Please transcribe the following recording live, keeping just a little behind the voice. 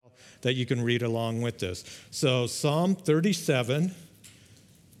that you can read along with this. So Psalm 37,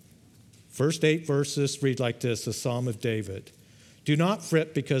 first 8 verses read like this, the Psalm of David. Do not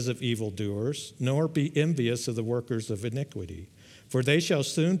fret because of evildoers, nor be envious of the workers of iniquity. For they shall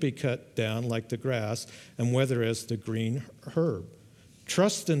soon be cut down like the grass and wither as the green herb.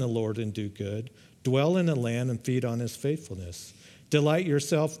 Trust in the Lord and do good. Dwell in the land and feed on his faithfulness. Delight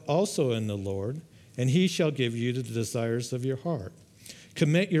yourself also in the Lord, and he shall give you the desires of your heart.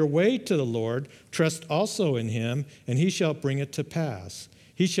 Commit your way to the Lord. Trust also in him, and he shall bring it to pass.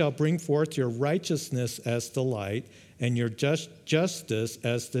 He shall bring forth your righteousness as the light, and your justice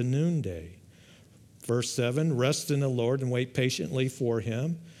as the noonday. Verse 7, rest in the Lord and wait patiently for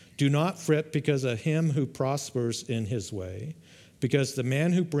him. Do not fret because of him who prospers in his way, because the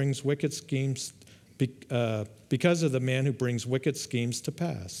man who brings wicked schemes, because of the man who brings wicked schemes to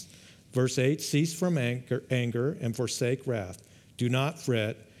pass. Verse 8, cease from anger and forsake wrath. Do not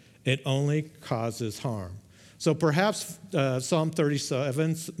fret, it only causes harm. So perhaps Psalm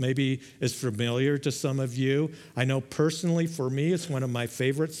 37 maybe is familiar to some of you. I know personally for me, it's one of my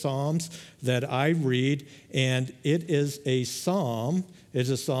favorite Psalms that I read, and it is a Psalm.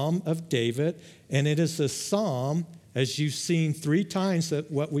 It's a Psalm of David, and it is a Psalm, as you've seen 3 times that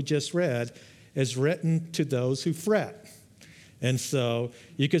what we just read, is written to those who fret. And so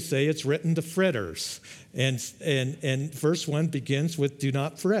you could say it's written to fretters. And verse 1 begins with do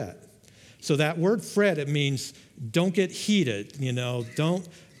not fret. So that word fret, it means don't get heated,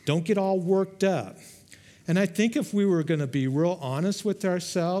 don't get all worked up. And I think if we were going to be real honest with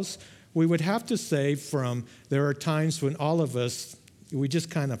ourselves, we would have to say there are times when all of us, we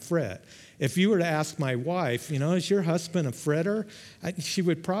just kind of fret. If you were to ask my wife, is your husband a fretter? She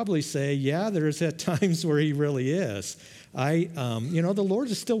would probably say, yeah, there's at times where he really is. The Lord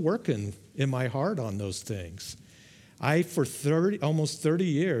is still working in my heart on those things. For almost 30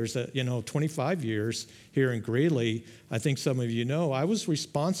 years, 25 years here in Greeley, I think some of you know, I was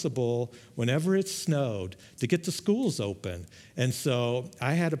responsible whenever it snowed to get the schools open. And so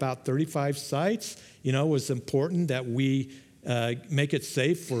I had about 35 sites. It was important that we make it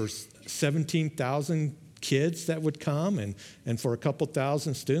safe for 17,000 kids that would come and for a couple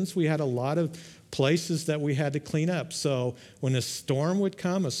thousand students. We had a lot of places that we had to clean up. So when a storm would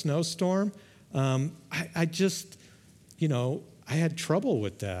come, a snowstorm, I just... I had trouble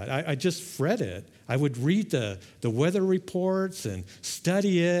with that. I just fretted. I would read the weather reports and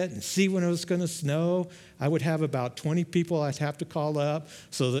study it and see when it was going to snow. I would have about 20 people I'd have to call up.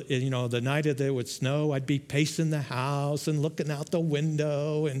 So that, the night that it would snow, I'd be pacing the house and looking out the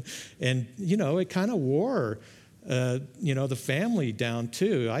window. And it kind of wore, the family down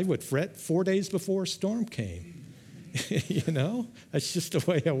too. I would fret 4 days before a storm came. That's just the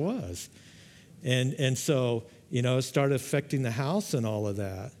way it was. And so... it started affecting the house and all of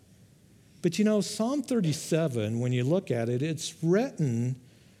that. But Psalm 37, when you look at it, it's written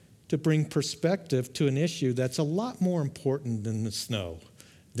to bring perspective to an issue that's a lot more important than the snow,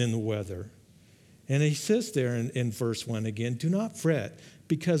 than the weather. And he says there in verse 1 again, do not fret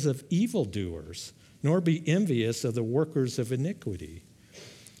because of evildoers, nor be envious of the workers of iniquity.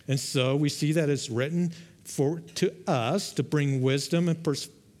 And so we see that it's written to us to bring wisdom and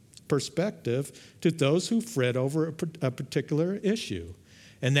perspective to those who fret over a particular issue.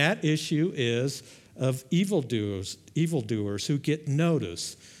 And that issue is of evildoers who get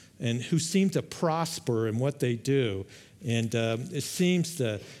noticed and who seem to prosper in what they do. And it seems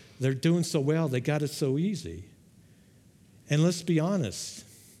that they're doing so well, they got it so easy. And let's be honest.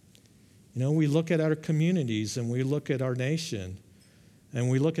 We look at our communities and we look at our nation and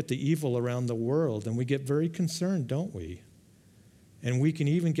we look at the evil around the world and we get very concerned, don't we? And we can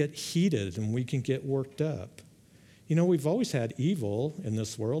even get heated and we can get worked up. We've always had evil in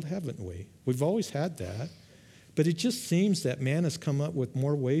this world, haven't we? We've always had that. But it just seems that man has come up with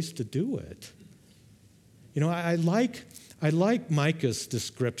more ways to do it. I like Micah's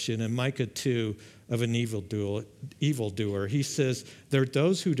description in Micah 2 of an evildoer. He says, there are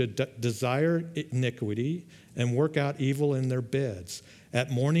those who desire iniquity and work out evil in their beds. At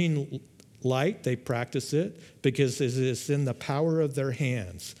morning light, they practice it because it is in the power of their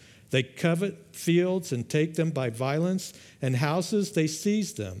hands. They covet fields and take them by violence, and houses they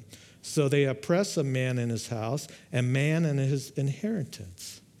seize them. So they oppress a man in his house and man in his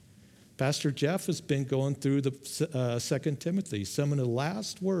inheritance. Pastor Jeff has been going through the 2 Timothy, some of the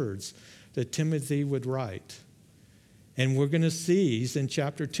last words that Timothy would write. And we're going to see, he's in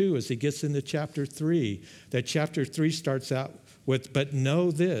chapter 2 as he gets into chapter 3, that chapter 3 starts out with, but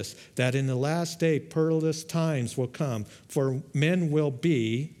know this, that in the last day perilous times will come, for men will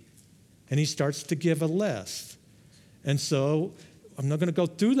be, and he starts to give a list. And so I'm not going to go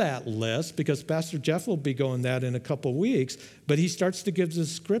through that list because Pastor Jeff will be going that in a couple weeks, but he starts to give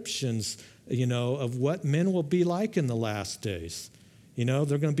descriptions, of what men will be like in the last days. They're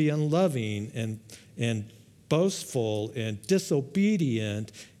going to be unloving and boastful and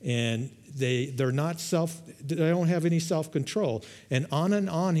disobedient, and they don't have any self-control. And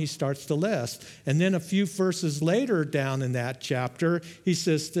on he starts to list. And then a few verses later down in that chapter, he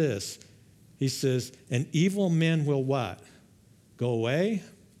says this. He says, and evil men will what? Go away?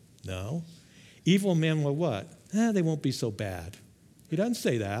 No. Evil men will what? They won't be so bad. He doesn't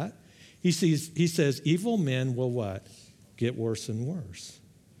say that. He says evil men will what? Get worse and worse.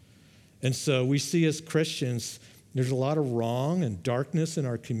 And so we see as Christians, there's a lot of wrong and darkness in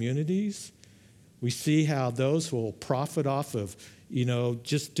our communities. We see how those who will profit off of,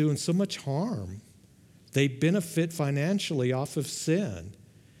 just doing so much harm, they benefit financially off of sin.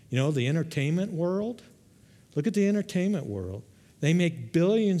 The entertainment world. Look at the entertainment world. They make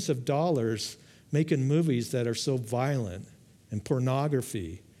billions of dollars making movies that are so violent and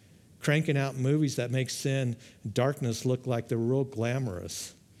pornography, cranking out movies that make sin and darkness look like they're real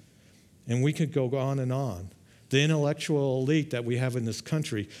glamorous. And we could go on and on. The intellectual elite that we have in this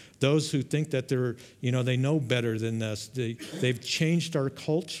country, those who think that they're, they know better than us, they've changed our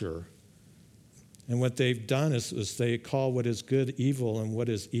culture. And what they've done is they call what is good evil and what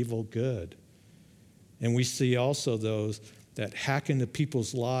is evil good. And we see also those that hack into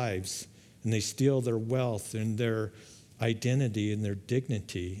people's lives and they steal their wealth and their identity and their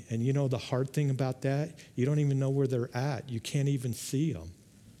dignity. And the hard thing about that, you don't even know where they're at. You can't even see them.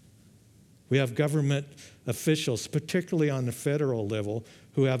 We have government officials, particularly on the federal level,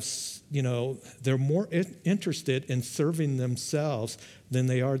 who have, they're more interested in serving themselves than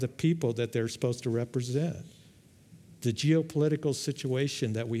they are the people that they're supposed to represent. The geopolitical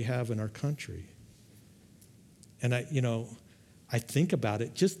situation that we have in our country. And I think about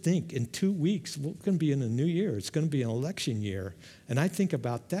it, just think, in 2 weeks, we're going to be in a new year. It's going to be an election year. And I think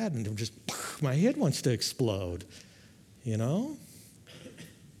about that and my head wants to explode,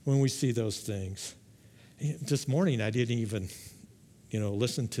 when we see those things. This morning, I didn't even,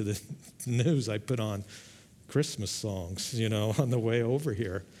 listen to the news. I put on Christmas songs, on the way over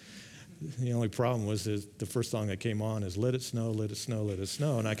here. The only problem was the first song that came on is Let It Snow, Let It Snow, Let It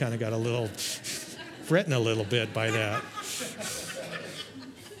Snow. And I kind of got a little fretting a little bit by that.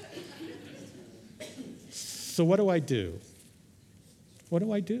 So what do I do? What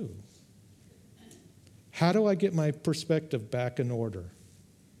do I do? How do I get my perspective back in order?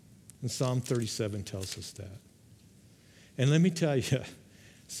 And Psalm 37 tells us that. And let me tell you,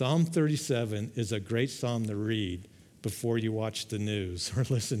 Psalm 37 is a great psalm to read before you watch the news or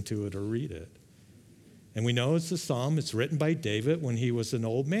listen to it or read it. And we know it's a psalm. It's written by David when he was an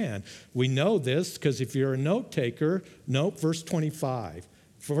old man. We know this because if you're a note taker, note verse 25.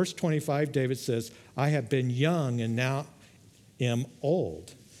 Verse 25, David says, I have been young and now am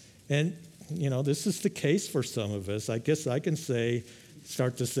old. And, this is the case for some of us. I guess I can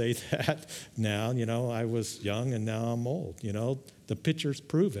start to say that now. I was young and now I'm old. The pictures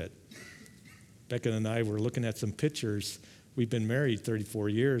prove it. Becca and I were looking at some pictures. We've been married 34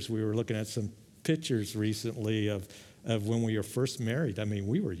 years. We were looking at some pictures recently of when we were first married. I mean,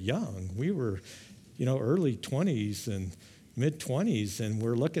 we were young. We were, early 20s and mid-20s, and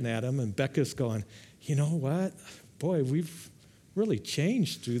we're looking at them, and Becca's going, you know what? Boy, we've really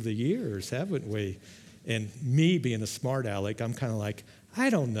changed through the years, haven't we? And me being a smart aleck, I'm kind of like, I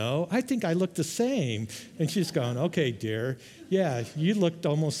don't know. I think I look the same. And she's going, okay, dear. Yeah, you looked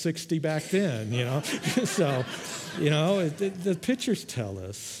almost 60 back then, So, the pictures tell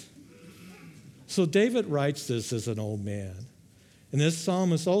us. So David writes this as an old man. And this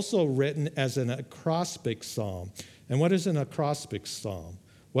psalm is also written as an acrostic psalm. And what is an acrostic psalm?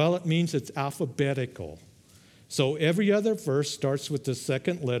 Well, it means it's alphabetical. So every other verse starts with the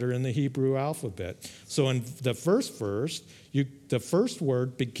second letter in the Hebrew alphabet. So in the first verse, the first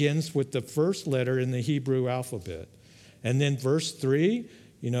word begins with the first letter in the Hebrew alphabet. And then verse 3,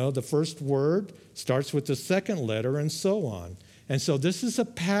 the first word starts with the second letter and so on. And so this is a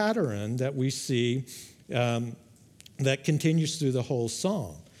pattern that we see that continues through the whole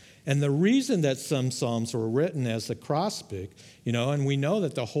psalm. And the reason that some psalms were written as acrostic, and we know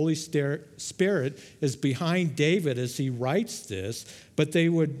that the Holy Spirit is behind David as he writes this, but they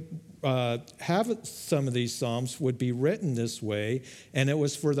would have some of these psalms would be written this way, and it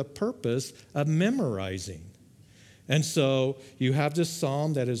was for the purpose of memorizing. And so you have this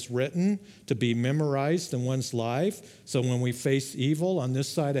psalm that is written to be memorized in one's life. So when we face evil on this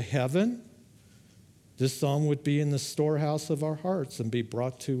side of heaven, this psalm would be in the storehouse of our hearts and be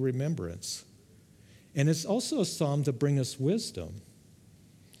brought to remembrance. And it's also a psalm to bring us wisdom.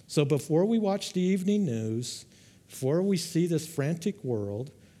 So before we watch the evening news, before we see this frantic world,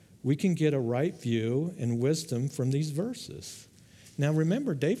 we can get a right view and wisdom from these verses. Now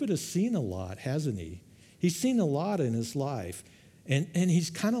remember, David has seen a lot, hasn't he? He's seen a lot in his life. And he's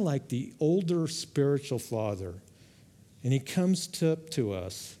kind of like the older spiritual father. And he comes to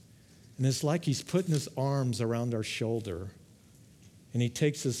us. And it's like he's putting his arms around our shoulder. And he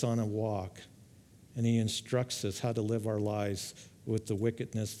takes us on a walk. And he instructs us how to live our lives with the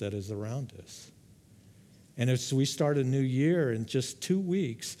wickedness that is around us. And as we start a new year in just 2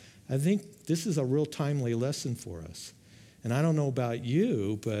 weeks, I think this is a real timely lesson for us. And I don't know about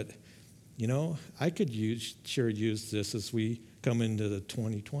you, but, I could sure use this as we come into the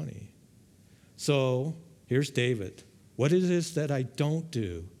 2020. So here's David. What is this that I don't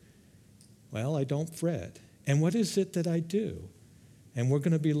do? Well, I don't fret. And what is it that I do? And we're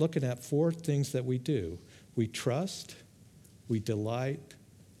going to be looking at 4 things that we do. We trust, we delight,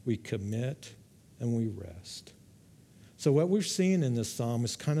 we commit, and we rest. So what we're seeing in this psalm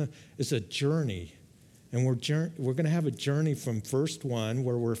is a journey. And we're going to have a journey from verse 1,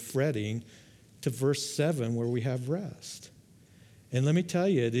 where we're fretting, to verse 7, where we have rest. And let me tell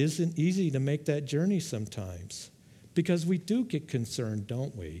you, it isn't easy to make that journey sometimes, because we do get concerned,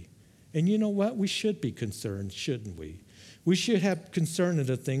 don't we? And you know what? We should be concerned, shouldn't we? We should have concern of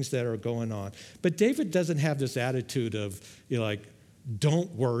the things that are going on. But David doesn't have this attitude of,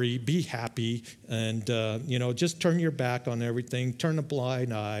 don't worry, be happy, and, just turn your back on everything, turn a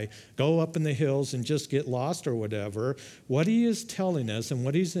blind eye, go up in the hills and just get lost or whatever. What he is telling us and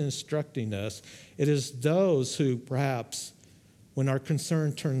what he's instructing us, it is those who perhaps, when our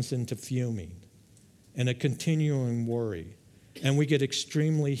concern turns into fuming and a continuing worry, and we get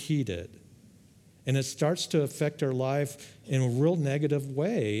extremely heated, and it starts to affect our life in a real negative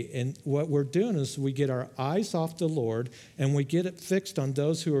way. And what we're doing is we get our eyes off the Lord and we get it fixed on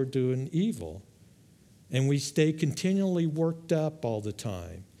those who are doing evil. And we stay continually worked up all the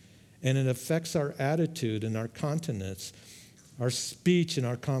time. And it affects our attitude and our countenance, our speech and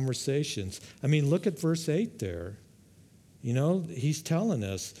our conversations. I mean, look at verse 8 there. He's telling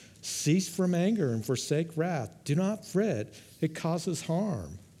us, cease from anger and forsake wrath. Do not fret. It causes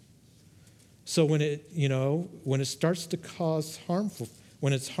harm. So when it starts to cause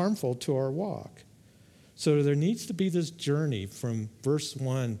when it's harmful to our walk. So there needs to be this journey from verse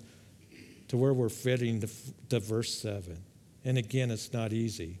 1 to where we're fitting to verse 7. And again, it's not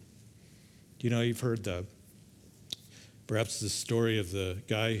easy. You've heard perhaps the story of the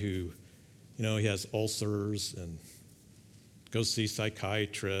guy who, he has ulcers and goes see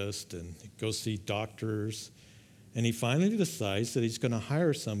psychiatrists and goes see doctors. And he finally decides that he's going to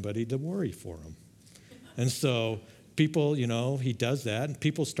hire somebody to worry for him. And so people, he does that, and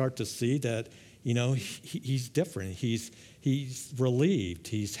people start to see that, he's different. He's relieved.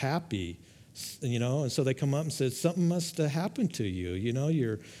 He's happy, and so they come up and say, something must have happened to you.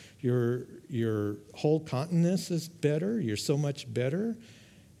 Your whole countenance is better. You're so much better.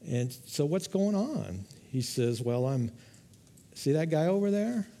 And so what's going on? He says, well, see that guy over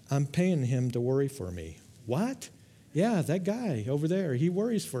there? I'm paying him to worry for me. What? Yeah, that guy over there, he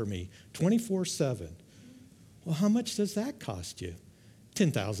worries for me 24/7. Well, how much does that cost you?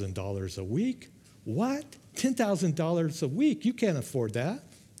 $10,000 a week. What? $10,000 a week? You can't afford that.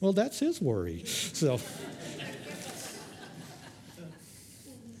 Well, that's his worry. So,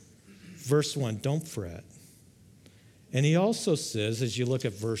 verse 1, don't fret. And he also says, as you look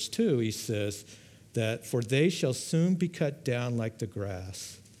at verse 2, he says that, for they shall soon be cut down like the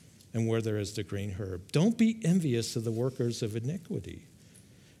grass, and where there is the green herb. Don't be envious of the workers of iniquity.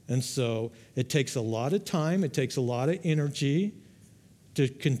 And so it takes a lot of time, it takes a lot of energy to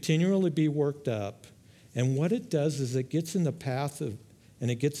continually be worked up. And what it does is it gets in the path of,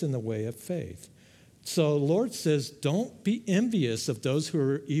 and it gets in the way of faith. So the Lord says, don't be envious of those who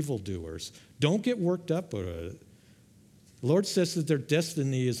are evildoers. Don't get worked up with it. The Lord says that their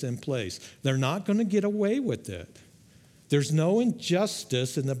destiny is in place. They're not going to get away with it. There's no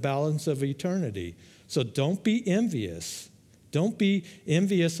injustice in the balance of eternity. So don't be envious. Don't be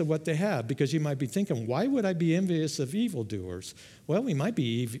envious of what they have, because you might be thinking, why would I be envious of evildoers? Well, we might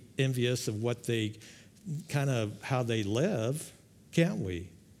be envious of what they how they live, can't we?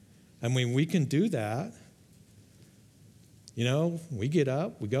 I mean, we can do that. We get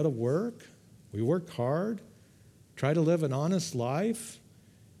up, we go to work, we work hard, try to live an honest life,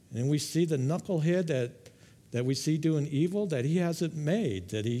 and we see the knucklehead that we see doing evil, that he hasn't made,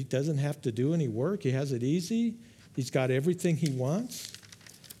 that he doesn't have to do any work. He has it easy. He's got everything he wants.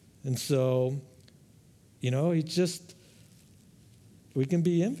 And so, we can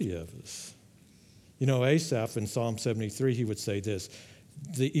be envious. Asaph in Psalm 73, he would say this,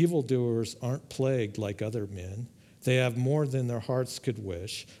 The evildoers aren't plagued like other men. They have more than their hearts could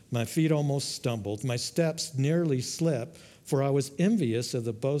wish. My feet almost stumbled. My steps nearly slipped, for I was envious of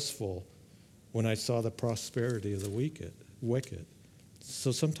the boastful when I saw the prosperity of the wicked.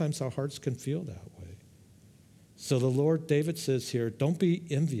 So sometimes our hearts can feel that way. So the Lord, David says here, don't be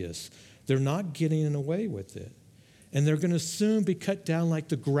envious. They're not getting away with it. And they're going to soon be cut down like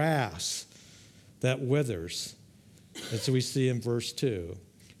the grass that withers, as we see in verse 2.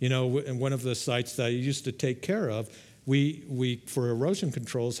 You know, in one of the sites that I used to take care of, we for erosion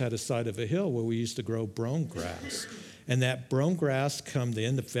controls, had a side of a hill where we used to grow brome grass. And that brome grass, come the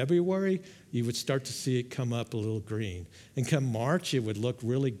end of February, you would start to see it come up a little green. And come March, it would look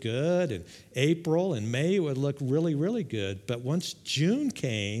really good. And April and May, it would look really, really good. But once June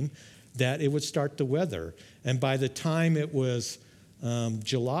came, that it would start to wither. And by the time it was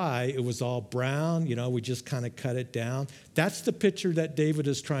July, it was all brown. You know, we just kind of cut it down. That's the picture that David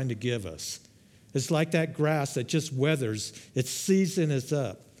is trying to give us. It's like that grass that just withers. Its season is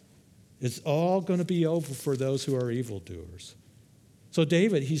up. It's all going to be over for those who are evildoers. So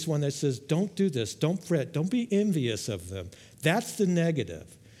David, he's one that says, don't do this. Don't fret. Don't be envious of them. That's the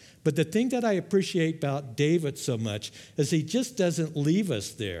negative. But the thing that I appreciate about David so much is he just doesn't leave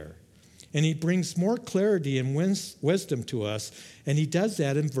us there. And he brings more clarity and wisdom to us. And he does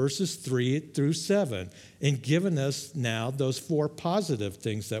that in verses 3 through 7, and giving us now those 4 positive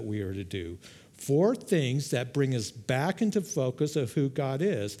things that we are to do. 4 things that bring us back into focus of who God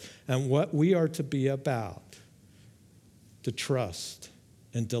is and what we are to be about. To trust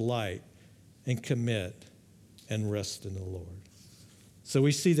and delight and commit and rest in the Lord. So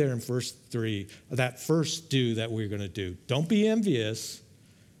we see there in verse 3, that first do that we're going to do. Don't be envious.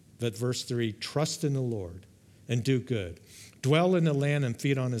 But verse 3, trust in the Lord and do good. Dwell in the land and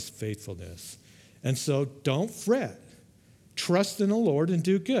feed on his faithfulness. And so don't fret. Trust in the Lord and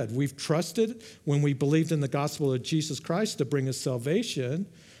do good. We've trusted when we believed in the gospel of Jesus Christ to bring us salvation.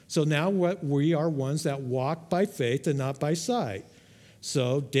 So now we are ones that walk by faith and not by sight.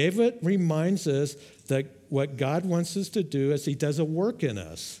 So David reminds us that what God wants us to do is he does a work in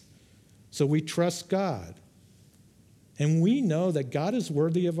us. So we trust God. And we know that God is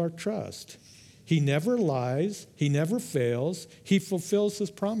worthy of our trust. He never lies. He never fails. He fulfills his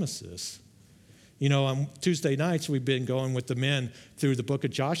promises. You know, on Tuesday nights, we've been going with the men through the book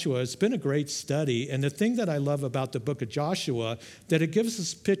of Joshua. It's been a great study. And the thing that I love about the book of Joshua, that it gives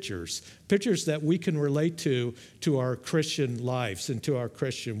us pictures that we can relate to our Christian lives and to our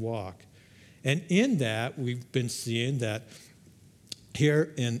Christian walk. And in that, we've been seeing that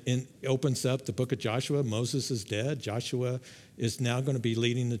here it opens up the book of Joshua. Moses is dead. Joshua is now going to be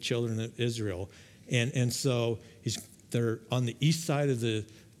leading the children of Israel. And so they're on the east side of the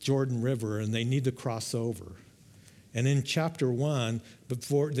Jordan River, and they need to cross over. And in chapter 1,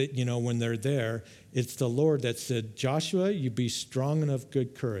 before that, you know, when they're there, it's the Lord that said, Joshua, you be strong and of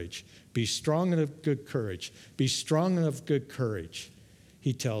good courage. Be strong and of good courage. Be strong and of good courage,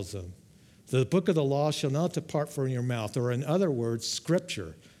 he tells them. The book of the law shall not depart from your mouth, or in other words,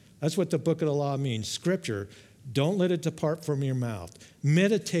 Scripture. That's what the book of the law means, Scripture. Don't let it depart from your mouth.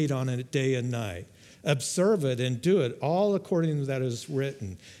 Meditate on it day and night. Observe it and do it all according to that is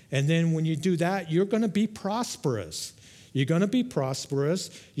written. And then when you do that, you're going to be prosperous. You're going to be prosperous.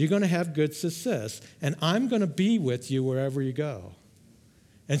 You're going to have good success. And I'm going to be with you wherever you go.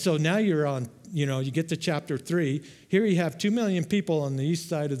 And so now you're on, you know, you get to chapter 3. Here you have 2 million people on the east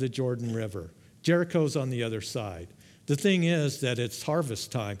side of the Jordan River. Jericho's on the other side. The thing is that it's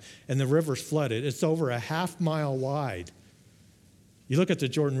harvest time and the river's flooded. It's over a half-mile wide. You look at the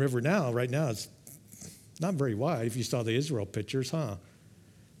Jordan River now, right now it's not very wide if you saw the Israel pictures, huh?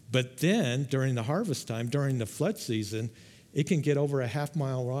 But then during the harvest time, during the flood season, it can get over a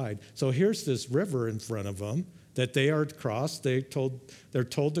half-mile wide. So here's this river in front of them that they are to cross. They're told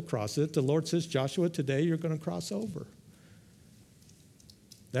to cross it. The Lord says, Joshua, today you're going to cross over.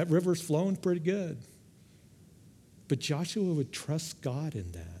 That river's flowing pretty good. But Joshua would trust God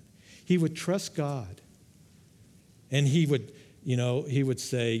in that. He would trust God. And he would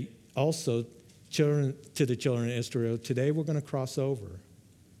say also to the children of Israel, today we're going to cross over.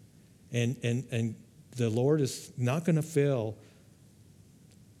 And the Lord is not going to fail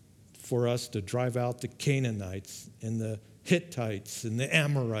for us to drive out the Canaanites and the Hittites and the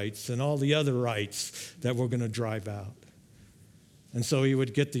Amorites and all the other rights that we're going to drive out. And so he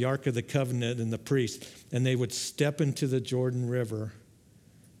would get the Ark of the Covenant and the priest, and they would step into the Jordan River,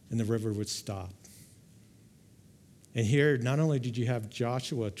 and the river would stop. And here, not only did you have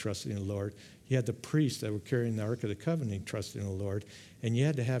Joshua trusting in the Lord, you had the priests that were carrying the Ark of the Covenant trusting in the Lord, and you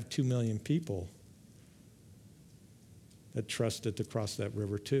had to have 2 million people that trusted to cross that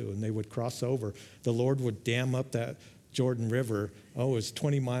river too. And they would cross over. The Lord would dam up that Jordan River. Oh, it was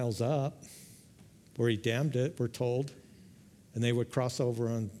 20 miles up where he dammed it, we're told. And they would cross over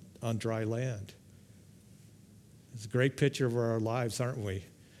on dry land. It's a great picture of our lives, aren't we?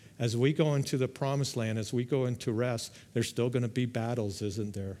 As we go into the promised land, as we go into rest, there's still going to be battles,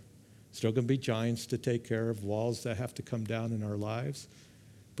 isn't there? Still going to be giants to take care of, walls that have to come down in our lives.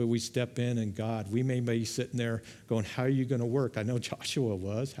 But we step in and God, we may be sitting there going, how are you going to work? I know Joshua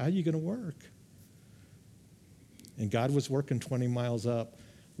was. How are you going to work? And God was working 20 miles up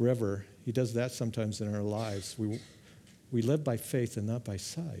river. He does that sometimes in our lives. We live by faith and not by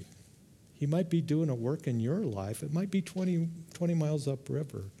sight. He might be doing a work in your life. It might be 20 miles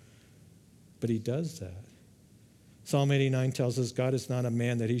upriver, but he does that. Psalm 89 tells us God is not a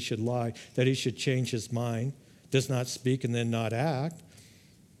man that he should lie, that he should change his mind, does not speak and then not act.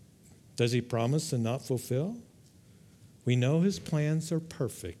 Does he promise and not fulfill? We know his plans are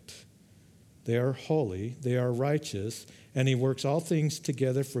perfect. They are holy, they are righteous, and he works all things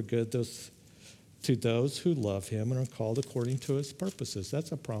together for good to those who love him and are called according to his purposes.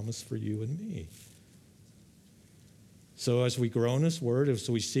 That's a promise for you and me. So as we grow in his word, as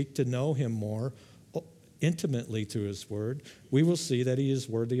we seek to know him more intimately through his word, we will see that he is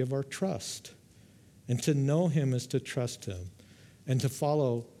worthy of our trust. And to know him is to trust him. And to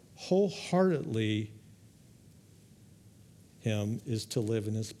follow wholeheartedly him is to live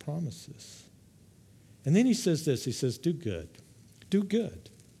in his promises. And then he says this, he says, do good. Do good.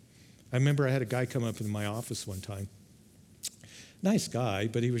 I remember I had a guy come up in my office one time. Nice guy,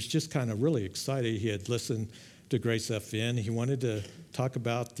 but he was just kind of really excited. He had listened to Grace FN. He wanted to talk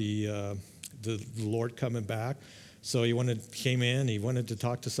about the Lord coming back. So he came in, he wanted to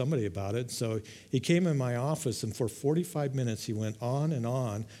talk to somebody about it. So he came in my office, and for 45 minutes he went on and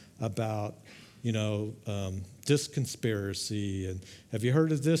on about, this conspiracy, and have you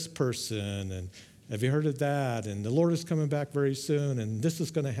heard of this person, and have you heard of that? And the Lord is coming back very soon, and this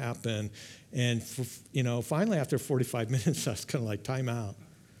is going to happen. And, finally, after 45 minutes, I was kind of like, time out.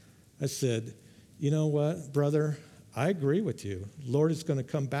 I said, you know what, brother? I agree with you. The Lord is going to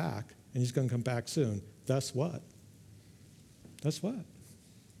come back, and he's going to come back soon. Thus what? Thus what?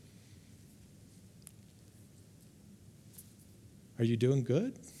 Are you doing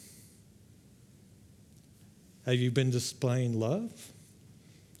good? Have you been displaying love?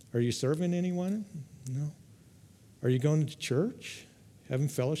 Are you serving anyone? No. Are you going to church? Having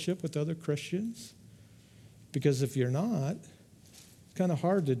fellowship with other Christians? Because if you're not, it's kind of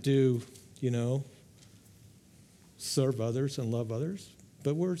hard to do, serve others and love others.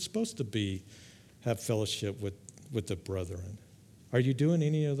 But we're supposed to have fellowship with the brethren. Are you doing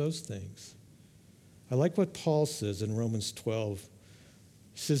any of those things? I like what Paul says in Romans 12.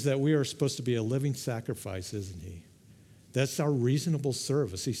 He says that we are supposed to be a living sacrifice, isn't he? That's our reasonable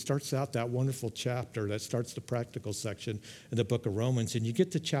service. He starts out that wonderful chapter that starts the practical section in the book of Romans, and you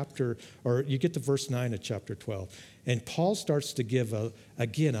get to verse 9 of chapter 12. And Paul starts to give a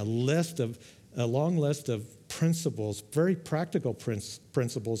long list of principles, very practical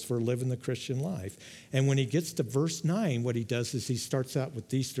principles for living the Christian life. And when he gets to verse 9, what he does is he starts out with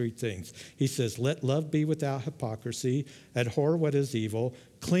these three things. He says, let love be without hypocrisy, abhor what is evil,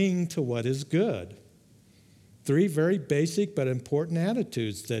 cling to what is good. Three very basic but important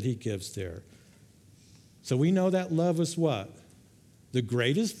attitudes that he gives there. So we know that love is what? The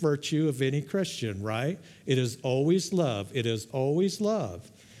greatest virtue of any Christian, right? It is always love. It is always love.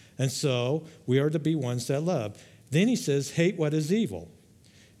 And so we are to be ones that love. Then he says, hate what is evil.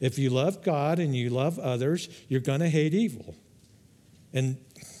 If you love God and you love others, you're going to hate evil. And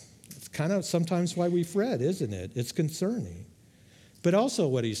it's kind of sometimes why we fret, isn't it? It's concerning. But also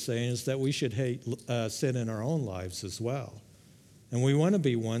what he's saying is that we should hate sin in our own lives as well. And we want to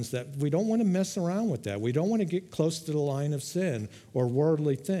be ones that we don't want to mess around with that. We don't want to get close to the line of sin or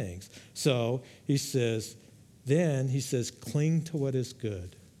worldly things. So he says, cling to what is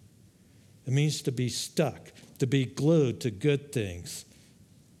good. It means to be stuck, to be glued to good things.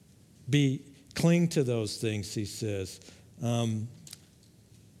 Cling to those things, he says.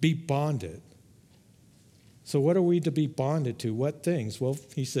 Be bonded. So what are we to be bonded to? What things? Well,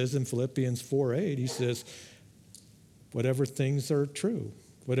 he says in Philippians 4:8, he says, whatever things are true,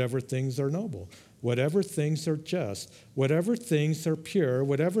 whatever things are noble, whatever things are just, whatever things are pure,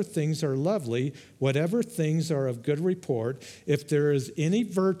 whatever things are lovely, whatever things are of good report, if there is any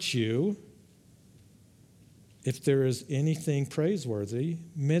virtue, if there is anything praiseworthy,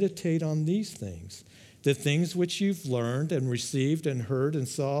 meditate on these things. The things which you've learned and received and heard and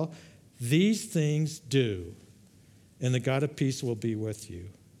saw, these things do, and the God of peace will be with you.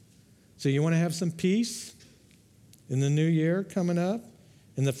 So you want to have some peace? in the new year coming up,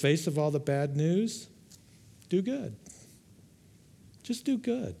 in the face of all the bad news? Do good. Just do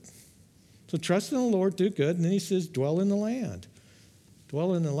good. So trust in the Lord, do good. And then he says, dwell in the land.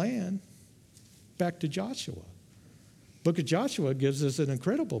 Dwell in the land. Back to Joshua. Book of Joshua gives us an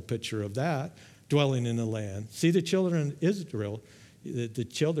incredible picture of that, dwelling in the land. See the children of Israel, the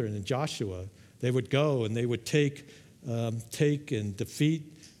children in Joshua, they would go and they would take and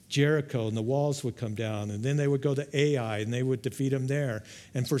defeat Jericho, and the walls would come down, and then they would go to Ai, and they would defeat them there.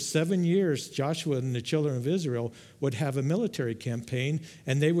 And for 7 years, Joshua and the children of Israel would have a military campaign,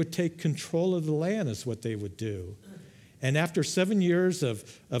 and they would take control of the land is what they would do. And after 7 years of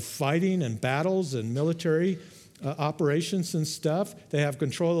fighting and battles and military operations and stuff, they have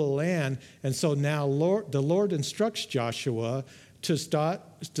control of the land. And so now the Lord instructs Joshua to start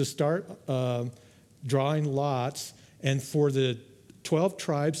drawing lots, and for the 12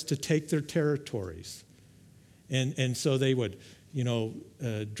 tribes to take their territories. And so they would,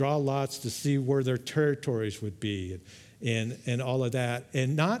 draw lots to see where their territories would be and all of that.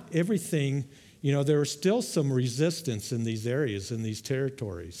 And not everything, there was still some resistance in these areas, in these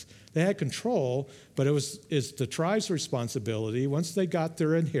territories. They had control, but it's the tribe's responsibility, once they got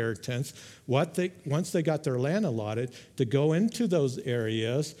their inheritance, once they got their land allotted, to go into those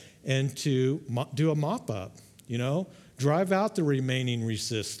areas and to do a mop-up, drive out the remaining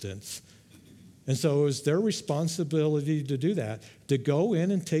resistance. And so it was their responsibility to do that, to go in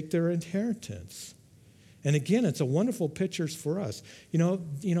and take their inheritance. And again, it's a wonderful picture for us.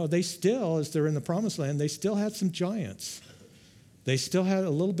 They still, as they're in the promised land, they still had some giants. They still had a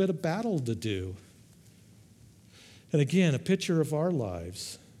little bit of battle to do. And again, a picture of our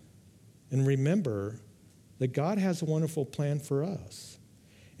lives. And remember that God has a wonderful plan for us.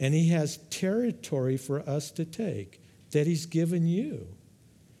 And he has territory for us to take that he's given you.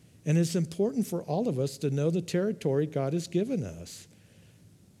 And it's important for all of us to know the territory God has given us.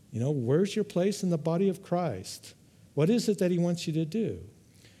 Where's your place in the body of Christ? What is it that he wants you to do?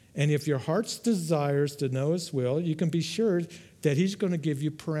 And if your heart's desires to know his will, you can be sure that he's going to give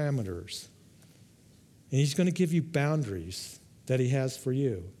you parameters. And he's going to give you boundaries that he has for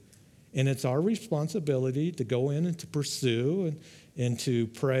you. And it's our responsibility to go in and to pursue and to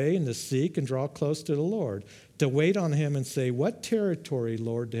pray and to seek and draw close to the Lord, to wait on him and say, what territory,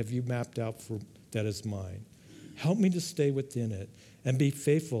 Lord, have you mapped out for that is mine? Help me to stay within it and be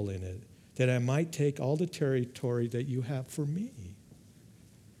faithful in it, that I might take all the territory that you have for me.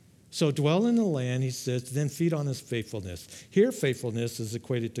 So dwell in the land, he says, then feed on his faithfulness. Here, faithfulness is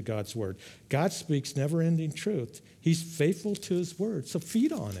equated to God's word. God speaks never-ending truth. He's faithful to his word, so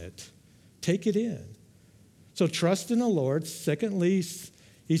feed on it. Take it in. So trust in the Lord. Secondly,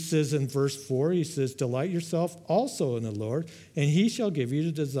 he says in verse 4, he says, delight yourself also in the Lord, and he shall give you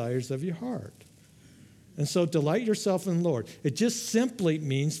the desires of your heart. And so delight yourself in the Lord. It just simply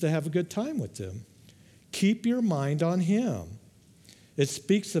means to have a good time with him. Keep your mind on him. It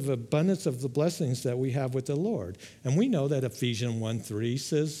speaks of abundance of the blessings that we have with the Lord. And we know that Ephesians 1:3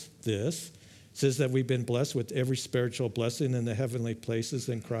 says this. It says that we've been blessed with every spiritual blessing in the heavenly places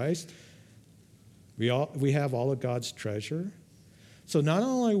in Christ. We have all of God's treasure. So not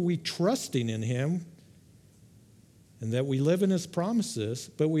only are we trusting in him and that we live in his promises,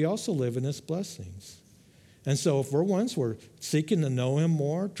 but we also live in his blessings. And so if we're seeking to know him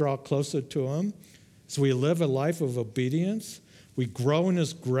more, draw closer to him, as we live a life of obedience, we grow in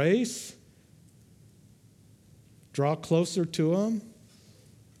his grace, draw closer to him.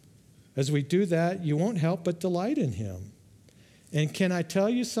 As we do that, you won't help but delight in him. And can I tell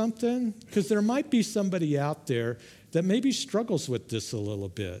you something? Because there might be somebody out there that maybe struggles with this a little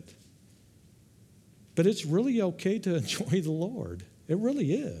bit. But it's really okay to enjoy the Lord. It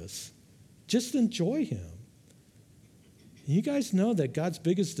really is. Just enjoy him. You guys know that God's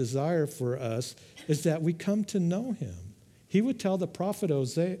biggest desire for us is that we come to know him. He would tell the prophet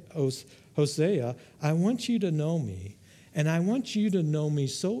Hosea, I want you to know me, and I want you to know me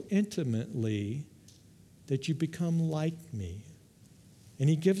so intimately that you become like me. And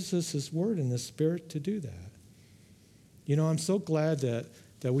he gives us his word and the Spirit to do that. I'm so glad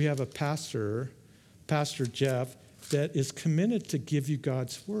that we have a pastor, Pastor Jeff, that is committed to give you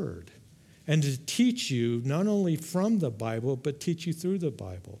God's word and to teach you not only from the Bible, but teach you through the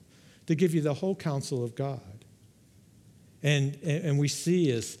Bible, to give you the whole counsel of God. And we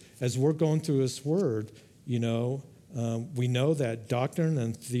see as we're going through his word, we know that doctrine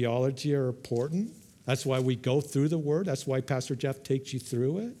and theology are important. That's why we go through the word. That's why Pastor Jeff takes you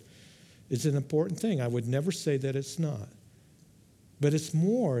through it. It's an important thing. I would never say that it's not. But it's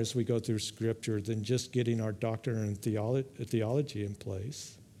more as we go through Scripture than just getting our doctrine and theology in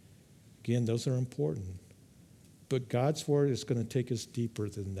place. Again, those are important. But God's word is going to take us deeper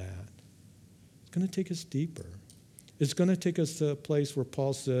than that. It's going to take us deeper. It's going to take us to a place where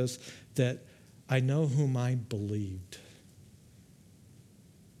Paul says that I know whom I believed,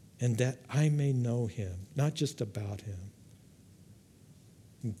 and that I may know him, not just about him.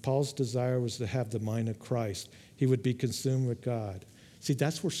 And Paul's desire was to have the mind of Christ. He would be consumed with God. See,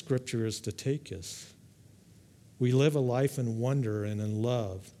 that's where Scripture is to take us. We live a life in wonder and in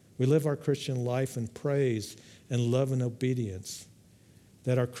love. We live our Christian life in praise and love and obedience.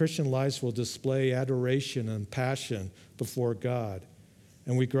 That our Christian lives will display adoration and passion before God.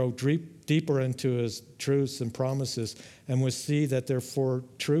 And we grow deeper into his truths and promises, and we see that they're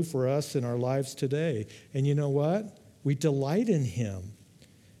true for us in our lives today. And you know what? We delight in him,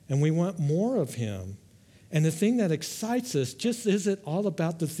 and we want more of him. And the thing that excites us just isn't all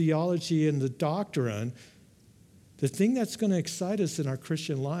about the theology and the doctrine. The thing that's going to excite us in our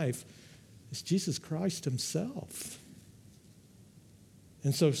Christian life is Jesus Christ himself.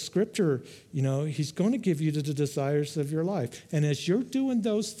 And so Scripture, he's going to give you the desires of your life. And as you're doing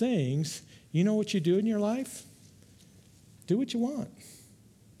those things, you know what you do in your life? Do what you want.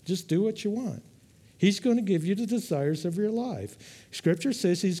 Just do what you want. He's going to give you the desires of your life. Scripture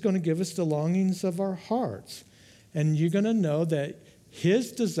says he's going to give us the longings of our hearts. And you're going to know that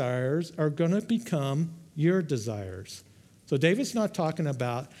his desires are going to become your desires. So David's not talking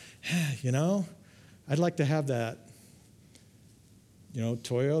about, I'd like to have that,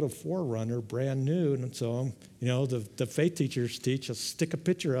 Toyota 4Runner, brand new. And so, the faith teachers teach us, stick a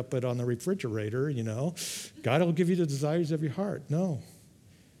picture up it on the refrigerator, God will give you the desires of your heart. No.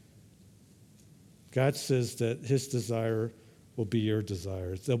 God says that his desire will be your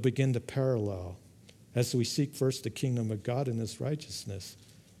desires. They'll begin to parallel as we seek first the kingdom of God and his righteousness.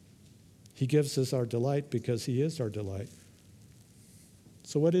 He gives us our delight because he is our delight.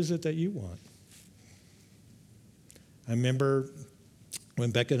 So what is it that you want? I remember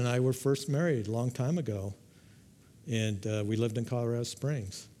when Becca and I were first married a long time ago, and we lived in Colorado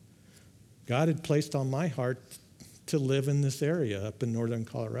Springs. God had placed on my heart to live in this area up in northern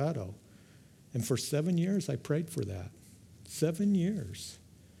Colorado. And for 7 years, I prayed for that. 7 years.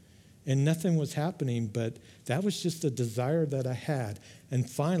 And nothing was happening, but that was just a desire that I had. And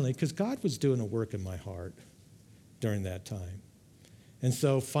finally, because God was doing a work in my heart during that time. And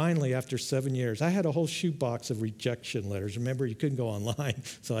so finally, after 7 years, I had a whole shoebox of rejection letters. Remember, you couldn't go online,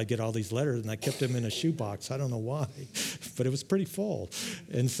 so I get all these letters, and I kept them in a shoebox. I don't know why, but it was pretty full.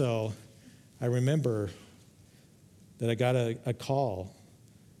 And so I remember that I got a call,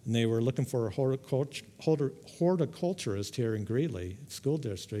 and they were looking for a horticulturist here in Greeley School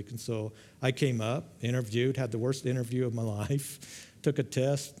District. And so I came up, interviewed, had the worst interview of my life, took a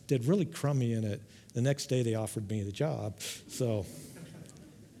test, did really crummy in it. The next day, they offered me the job. So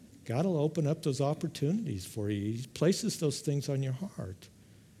God will open up those opportunities for you. He places those things on your heart.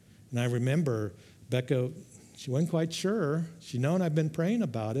 And I remember Becca, she wasn't quite sure. She'd known I've been praying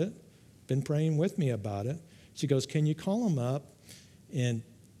about it, been praying with me about it. She goes, can you call them up and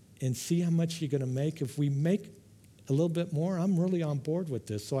see how much you're going to make? If we make a little bit more, I'm really on board with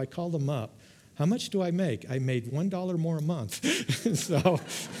this. So I called them up. How much do I make? I made $1 more a month. So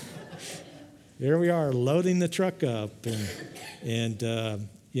here we are, loading the truck up. And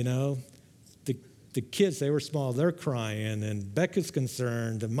the kids, they were small, they're crying, and Becca's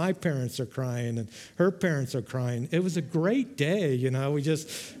concerned, and my parents are crying, and her parents are crying. It was a great day,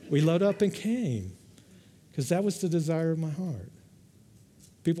 we load up and came, because that was the desire of my heart.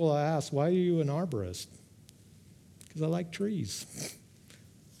 People ask, why are you an arborist? Because I like trees.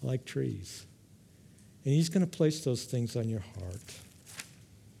 I like trees. And he's going to place those things on your heart.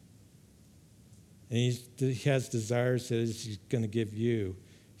 And he has desires that he's going to give you.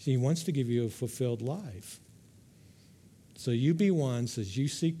 He wants to give you a fulfilled life. So you be ones, as you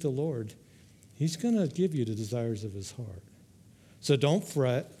seek the Lord, he's going to give you the desires of his heart. So don't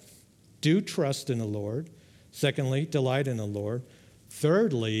fret. Do trust in the Lord. Secondly, delight in the Lord.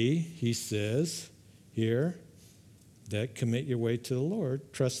 Thirdly, he says here that commit your way to the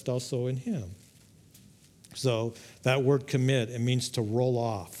Lord. Trust also in him. So that word commit, it means to roll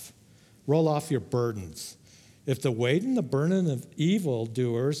off. Roll off your burdens. If the weight and the burden of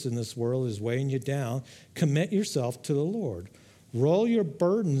evildoers in this world is weighing you down, commit yourself to the Lord. Roll your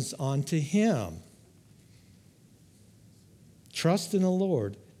burdens onto him. Trust in the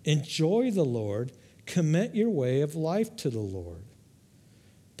Lord. Enjoy the Lord. Commit your way of life to the Lord.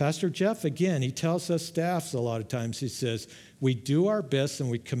 Pastor Jeff, again, he tells us staffs a lot of times, he says, we do our best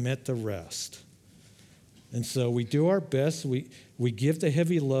and we commit the rest. And so we do our best. We give the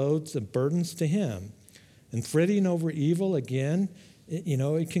heavy loads and burdens to him. And fretting over evil, again,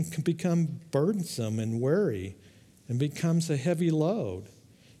 it can become burdensome and weary. and becomes a heavy load.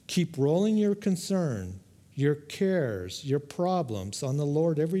 Keep rolling your concern, your cares, your problems on the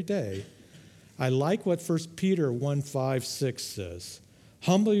Lord every day. I like what 1 Peter 1:5-6 says.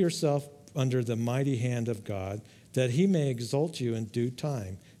 Humble yourself under the mighty hand of God, that he may exalt you in due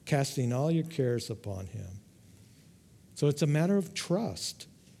time, casting all your cares upon him. So it's a matter of trust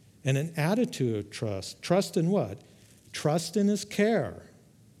and an attitude of trust. Trust in what? Trust in his care,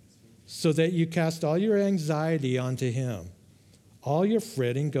 so that you cast all your anxiety onto him. All your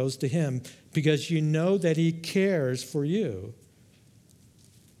fretting goes to him because you know that he cares for you.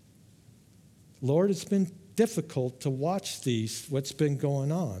 Lord, it's been difficult to watch what's been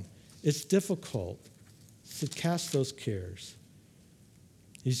going on. It's difficult to cast those cares.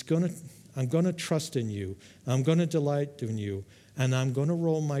 I'm going to trust in you. I'm going to delight in you. And I'm going to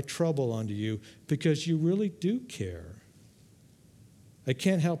roll my trouble onto you because you really do care. I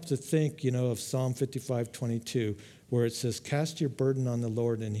can't help to think, of Psalm 55:22, where it says, cast your burden on the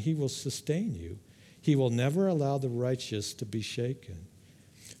Lord and he will sustain you. He will never allow the righteous to be shaken.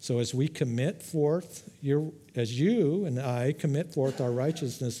 So as we commit forth, as you and I commit forth our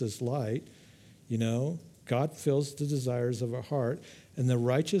righteousness as light, God fills the desires of our heart, and the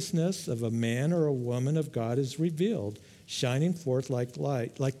righteousness of a man or a woman of God is revealed, shining forth like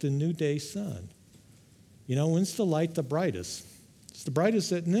light, like the noonday sun. When's the light the brightest? It's the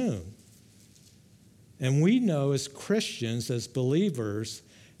brightest at noon. And we know as Christians, as believers,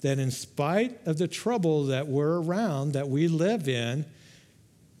 that in spite of the trouble that we're around, that we live in,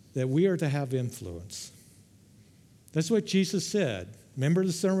 that we are to have influence. That's what Jesus said. Remember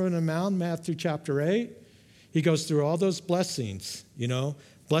the Sermon on the Mount, Matthew chapter 8? He goes through all those blessings,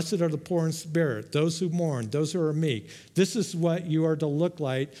 Blessed are the poor in spirit, those who mourn, those who are meek. This is what you are to look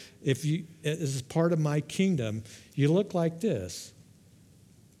like if you, as part of my kingdom, you look like this.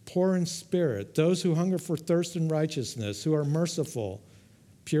 Poor in spirit, those who hunger for thirst and righteousness, who are merciful,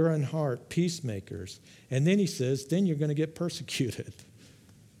 pure in heart, peacemakers. And then he says, then you're going to get persecuted.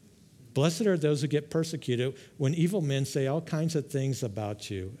 Blessed are those who get persecuted when evil men say all kinds of things about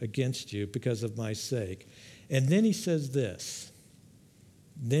you, against you, because of my sake. And then he says this,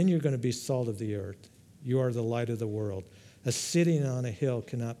 then you're going to be salt of the earth. You are the light of the world. A city on a hill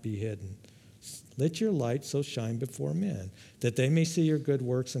cannot be hidden. Let your light so shine before men, that they may see your good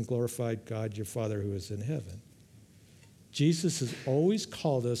works and glorify God, your Father who is in heaven. Jesus has always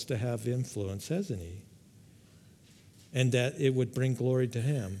called us to have influence, hasn't he? And that it would bring glory to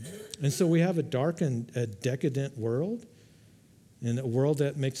him. And so we have a dark and a decadent world, and a world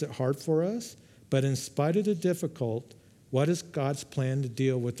that makes it hard for us. But in spite of the difficult, what is God's plan to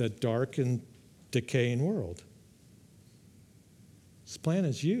deal with a dark and decaying world? His plan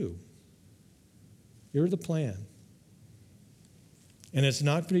is you. You're the plan. And it's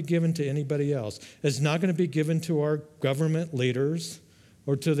not going to be given to anybody else. It's not going to be given to our government leaders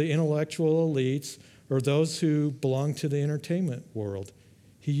or to the intellectual elites or those who belong to the entertainment world.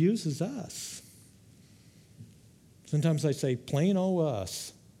 He uses us. Sometimes I say, plain old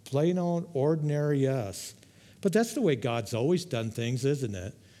us, plain old ordinary us. But that's the way God's always done things, isn't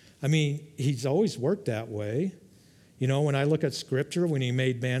it? I mean, he's always worked that way. When I look at Scripture, when he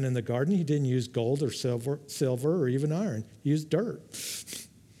made man in the garden, he didn't use gold or silver or even iron. He used dirt.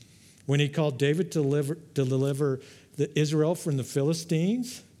 When he called David to deliver Israel from the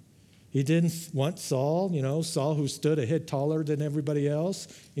Philistines, he didn't want Saul, Saul who stood a head taller than everybody else,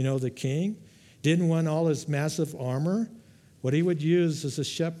 the king. Didn't want all his massive armor. What he would use is a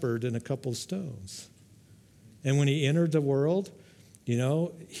shepherd and a couple stones. And when he entered the world,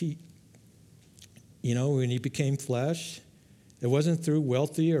 when he became flesh, it wasn't through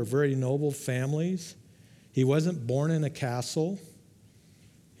wealthy or very noble families. He wasn't born in a castle.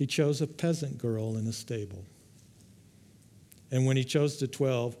 He chose a peasant girl in a stable. And when he chose the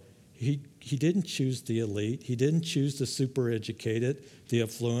 12, he didn't choose the elite. He didn't choose the super educated, the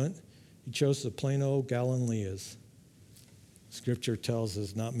affluent. He chose the plain old Galileans. Scripture tells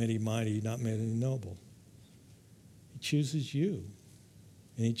us not many mighty, not many noble. He chooses you,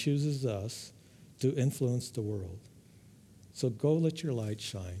 and he chooses us to influence the world. So go let your light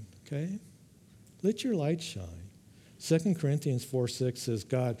shine, okay? Let your light shine. 2 Corinthians 4:6 says,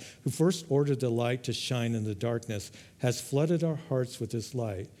 God, who first ordered the light to shine in the darkness, has flooded our hearts with his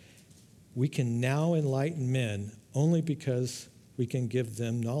light. We can now enlighten men only because we can give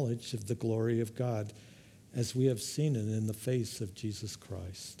them knowledge of the glory of God as we have seen it in the face of Jesus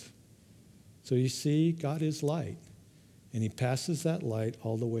Christ. So you see, God is light, and he passes that light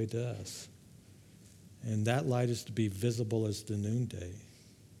all the way to us. And that light is to be visible as the noonday.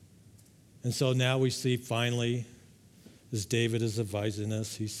 And so now we see finally, as David is advising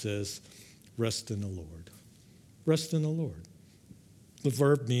us, he says, rest in the Lord. Rest in the Lord. The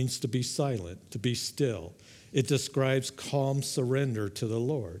verb means to be silent, to be still. It describes calm surrender to the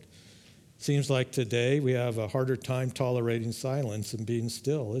Lord. Seems like today we have a harder time tolerating silence and being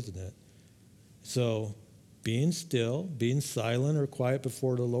still, isn't it? So being still, being silent or quiet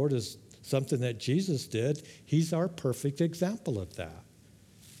before the Lord is something that Jesus did. He's our perfect example of that.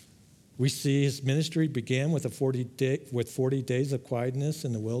 We see his ministry began with 40 days of quietness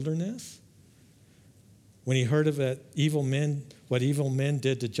in the wilderness. When he heard of what evil men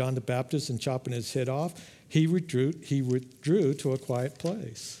did to John the Baptist in chopping his head off, he withdrew to a quiet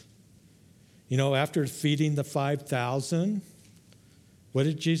place. You know, after feeding the 5,000, what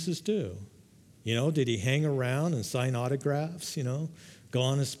did Jesus do? You know, did he hang around and sign autographs, go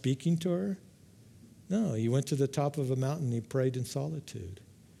on a speaking tour? No, he went to the top of a mountain and he prayed in solitude.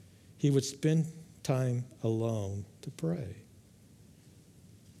 He would spend time alone to pray.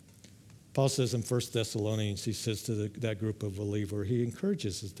 Paul says in 1 Thessalonians, he says to that group of believers, he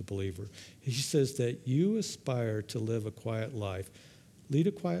encourages the believer. He says that you aspire to live a quiet life. Lead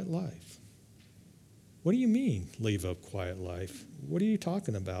a quiet life. What do you mean, live a quiet life? What are you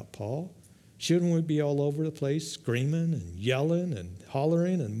talking about, Paul? Shouldn't we be all over the place screaming and yelling and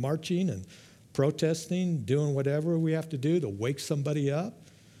hollering and marching and protesting, doing whatever we have to do to wake somebody up?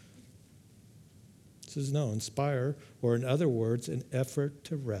 He says, no, inspire, or in other words, an effort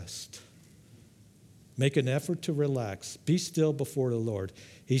to rest. Make an effort to relax. Be still before the Lord.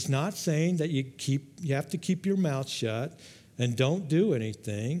 He's not saying that you have to keep your mouth shut and don't do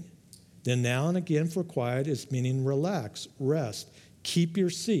anything. Then now and again for quiet is meaning relax, rest, keep your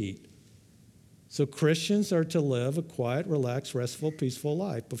seat. So Christians are to live a quiet, relaxed, restful, peaceful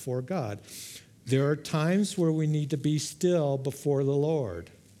life before God. There are times where we need to be still before the Lord,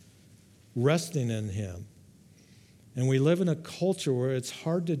 resting in him. And we live in a culture where it's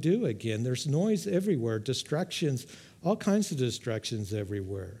hard to do again. There's noise everywhere, distractions, all kinds of distractions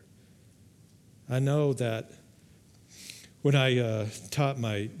everywhere. I know that when I taught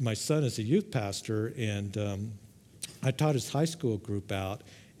my son as a youth pastor, and I taught his high school group out,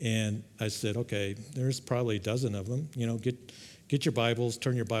 and I said, okay, there's probably a dozen of them. Get your Bibles,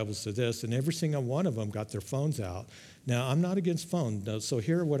 turn your Bibles to this, and every single one of them got their phones out. Now, I'm not against phones, so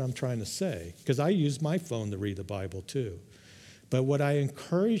hear what I'm trying to say, because I use my phone to read the Bible too. But what I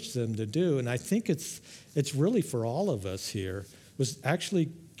encourage them to do, and I think it's really for all of us here, was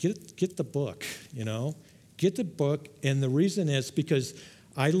actually get the book, Get the book, and the reason is because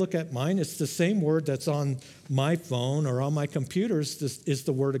I look at mine, it's the same word that's on my phone or on my computers is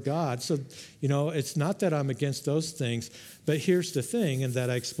the Word of God. So, it's not that I'm against those things, but here's the thing, and that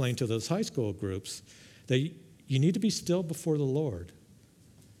I explained to those high school groups, that you need to be still before the Lord.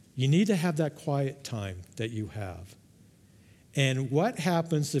 You need to have that quiet time that you have. And what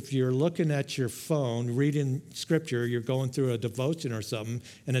happens if you're looking at your phone, reading Scripture, you're going through a devotion or something,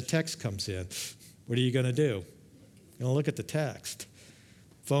 and a text comes in? What are you going to do? You're going to look at the text.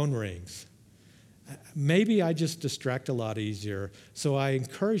 Phone rings. Maybe I just distract a lot easier. So I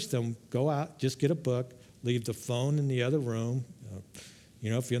encourage them, go out, just get a book, leave the phone in the other room.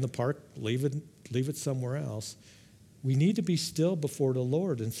 If you're in the park, leave it somewhere else. We need to be still before the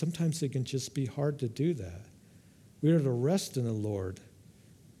Lord, and sometimes it can just be hard to do that. We are to rest in the Lord,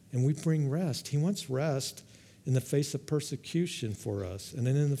 and we bring rest. He wants rest in the face of persecution for us, and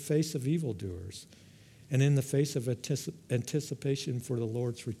then in the face of evildoers, and in the face of anticipation for the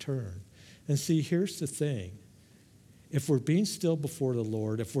Lord's return. And see, here's the thing. If we're being still before the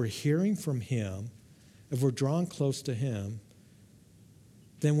Lord, if we're hearing from him, if we're drawn close to him,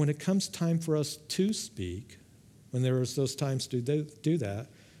 then when it comes time for us to speak, when there is those times to do that,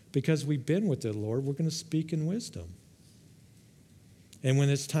 because we've been with the Lord, we're going to speak in wisdom. And when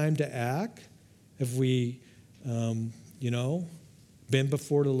it's time to act, if we, been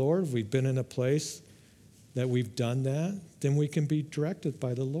before the Lord, if we've been in a place that we've done that, then we can be directed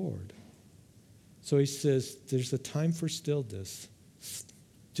by the Lord. So he says, there's a time for stillness.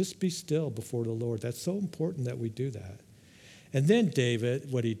 Just be still before the Lord. That's so important that we do that. And then David,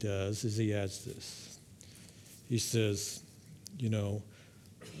 what he does is he adds this. He says,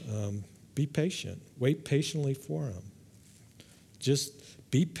 be patient. Wait patiently for him. Just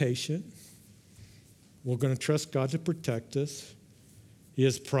be patient. We're going to trust God to protect us. He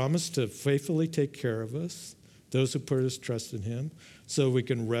has promised to faithfully take care of us, those who put his trust in him, so we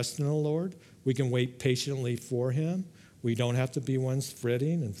can rest in the Lord. We can wait patiently for him. We don't have to be ones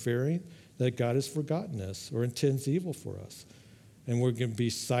fretting and fearing that God has forgotten us or intends evil for us. And we're going to be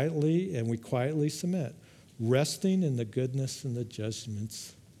silently and we quietly submit, resting in the goodness and the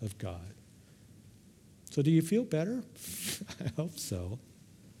judgments of God. So do you feel better? I hope so.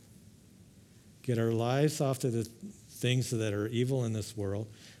 get our lives off to the things that are evil in this world.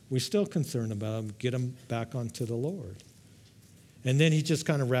 We're still concerned about them, get them back onto the Lord. And then he just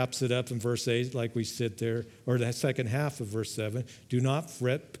kind of wraps it up in verse 8, like we sit there, or the second half of verse 7. Do not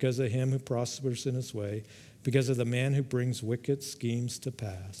fret because of him who prospers in his way, because of the man who brings wicked schemes to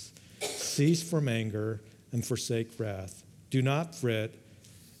pass. Cease from anger and forsake wrath. Do not fret.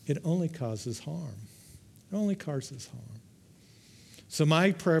 It only causes harm. It only causes harm. So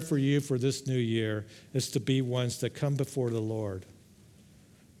my prayer for you for this new year is to be ones that come before the Lord,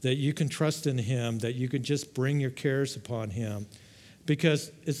 that you can trust in him, that you can just bring your cares upon him,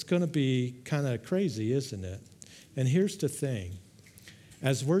 because it's going to be kind of crazy, isn't it? And here's the thing.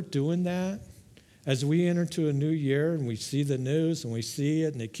 As we're doing that, as we enter into a new year and we see the news and we see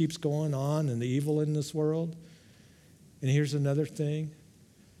it and it keeps going on and the evil in this world, and here's another thing.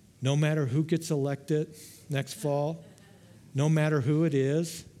 No matter who gets elected next fall, no matter who it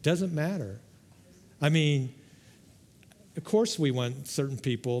is, doesn't matter. I mean, of course we want certain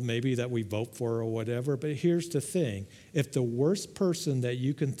people maybe that we vote for or whatever, but here's the thing. If the worst person that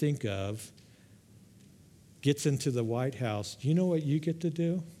you can think of gets into the White House, you know what you get to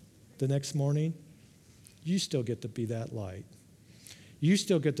do the next morning? You still get to be that light. You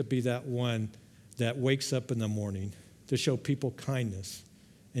still get to be that one that wakes up in the morning to show people kindness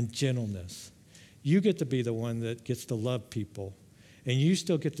and gentleness. You get to be the one that gets to love people, and you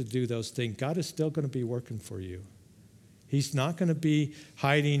still get to do those things. God is still going to be working for you. He's not going to be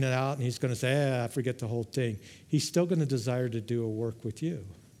hiding it out and he's going to say, I forget the whole thing. He's still going to desire to do a work with you.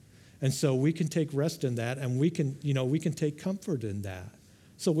 And so we can take rest in that, and we can take comfort in that.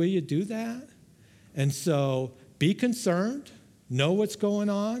 So will you do that? And so be concerned, know what's going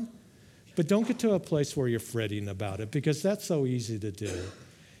on, but don't get to a place where you're fretting about it, because that's so easy to do.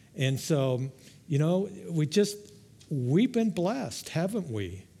 And so, we've been blessed, haven't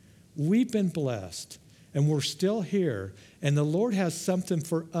we? We've been blessed, and we're still here. And the Lord has something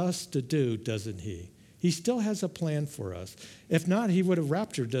for us to do, doesn't he? He still has a plan for us. If not, he would have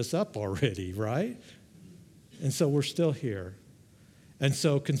raptured us up already, right? And so we're still here. And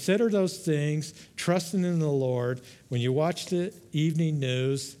so consider those things, trusting in the Lord. When you watch the evening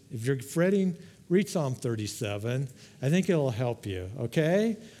news, if you're fretting, read Psalm 37. I think it'll help you,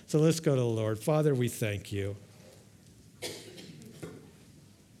 okay? So let's go to the Lord. Father, we thank you.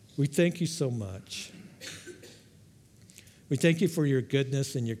 We thank you so much. We thank you for your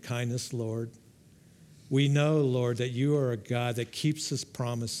goodness and your kindness, Lord. We know, Lord, that you are a God that keeps his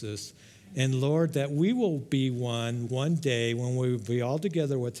promises. And, Lord, that we will be one day when we will be all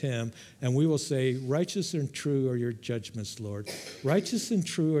together with him, and we will say, righteous and true are your judgments, Lord. Righteous and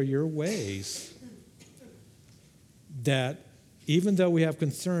true are your ways. That even though we have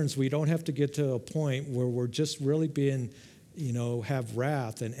concerns, we don't have to get to a point where we're just really being, have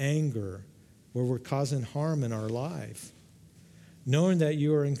wrath and anger, where we're causing harm in our life. Knowing that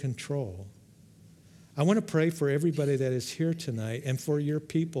you are in control. I want to pray for everybody that is here tonight and for your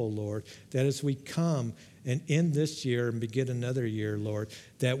people, Lord, that as we come and end this year and begin another year, Lord,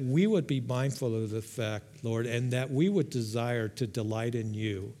 that we would be mindful of the fact, Lord, and that we would desire to delight in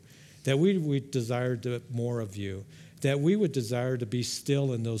you, that we would desire more of you, that we would desire to be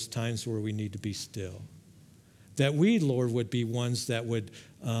still in those times where we need to be still, that we, Lord, would be ones that would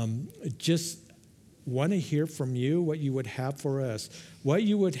just want to hear from you what you would have for us, what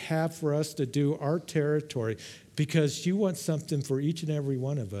you would have for us to do our territory, because you want something for each and every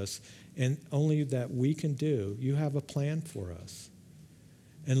one of us, and only that we can do. You have a plan for us.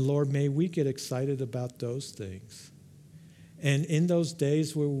 And Lord, may we get excited about those things. And in those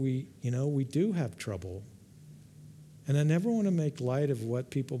days where we do have trouble, and I never want to make light of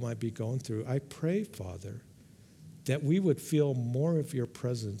what people might be going through, I pray, Father, that we would feel more of your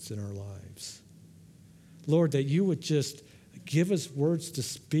presence in our lives. Lord, that you would just give us words to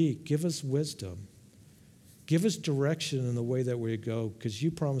speak, give us wisdom, give us direction in the way that we go, because you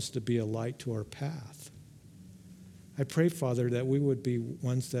promised to be a light to our path. I pray, Father, that we would be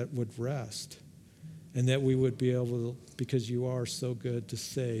ones that would rest, and that we would be able to, because you are so good, to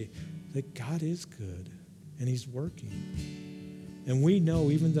say that God is good and he's working. And we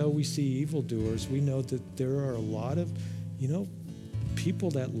know, even though we see evildoers, we know that there are a lot of,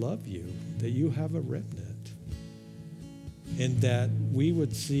 people that love you, that you have a remnant. And that we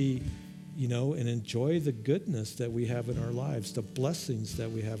would see, and enjoy the goodness that we have in our lives, the blessings that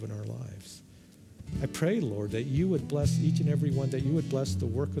we have in our lives. I pray, Lord, that you would bless each and every one, that you would bless the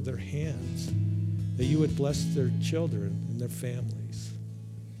work of their hands, that you would bless their children and their families.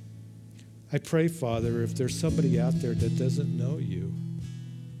 I pray, Father, if there's somebody out there that doesn't know you,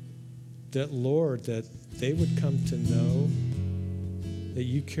 that, Lord, that they would come to know that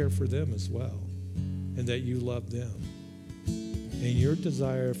you care for them as well. and that you love them. And your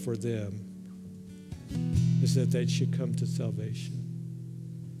desire for them is that they should come to salvation.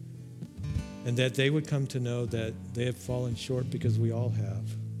 And that they would come to know that they have fallen short, because we all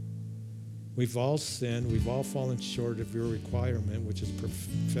have. We've all sinned. We've all fallen short of your requirement, which is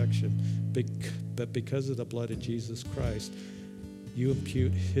perfection. But because of the blood of Jesus Christ, you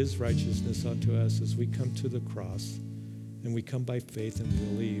impute his righteousness unto us as we come to the cross, and we come by faith and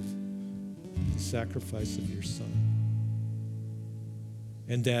believe the sacrifice of your Son.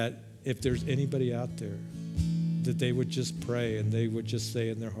 And that if there's anybody out there, that they would just pray and they would just say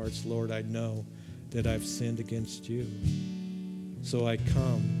in their hearts, Lord, I know that I've sinned against you. So I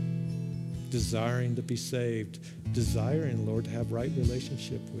come desiring to be saved, desiring, Lord, to have right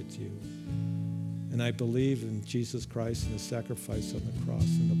relationship with you. And I believe in Jesus Christ and the sacrifice on the cross,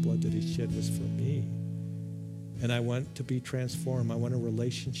 and the blood that he shed was for me. And I want to be transformed. I want a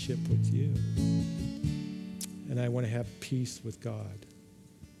relationship with you. And I want to have peace with God.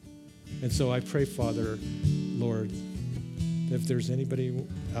 And so I pray, Father, Lord, if there's anybody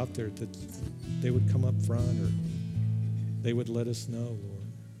out there, that they would come up front, or they would let us know, Lord.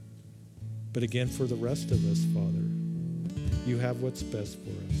 But again, for the rest of us, Father, you have what's best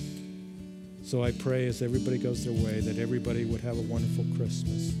for us. So I pray as everybody goes their way, that everybody would have a wonderful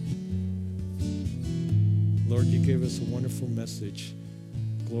Christmas. Lord, you gave us a wonderful message.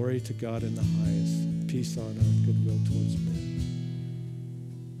 Glory to God in the highest, peace on earth, goodwill towards men.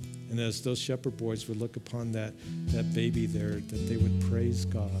 And as those shepherd boys would look upon that baby there, that they would praise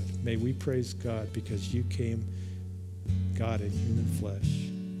God. May we praise God, because you came, God, in human flesh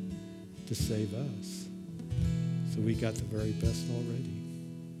to save us. So we got the very best already.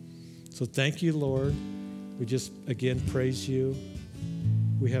 So thank you, Lord. We just, again, praise you.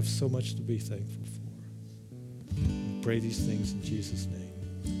 We have so much to be thankful for. We pray these things in Jesus' name.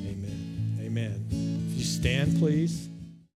 Amen. Amen. If you stand, please.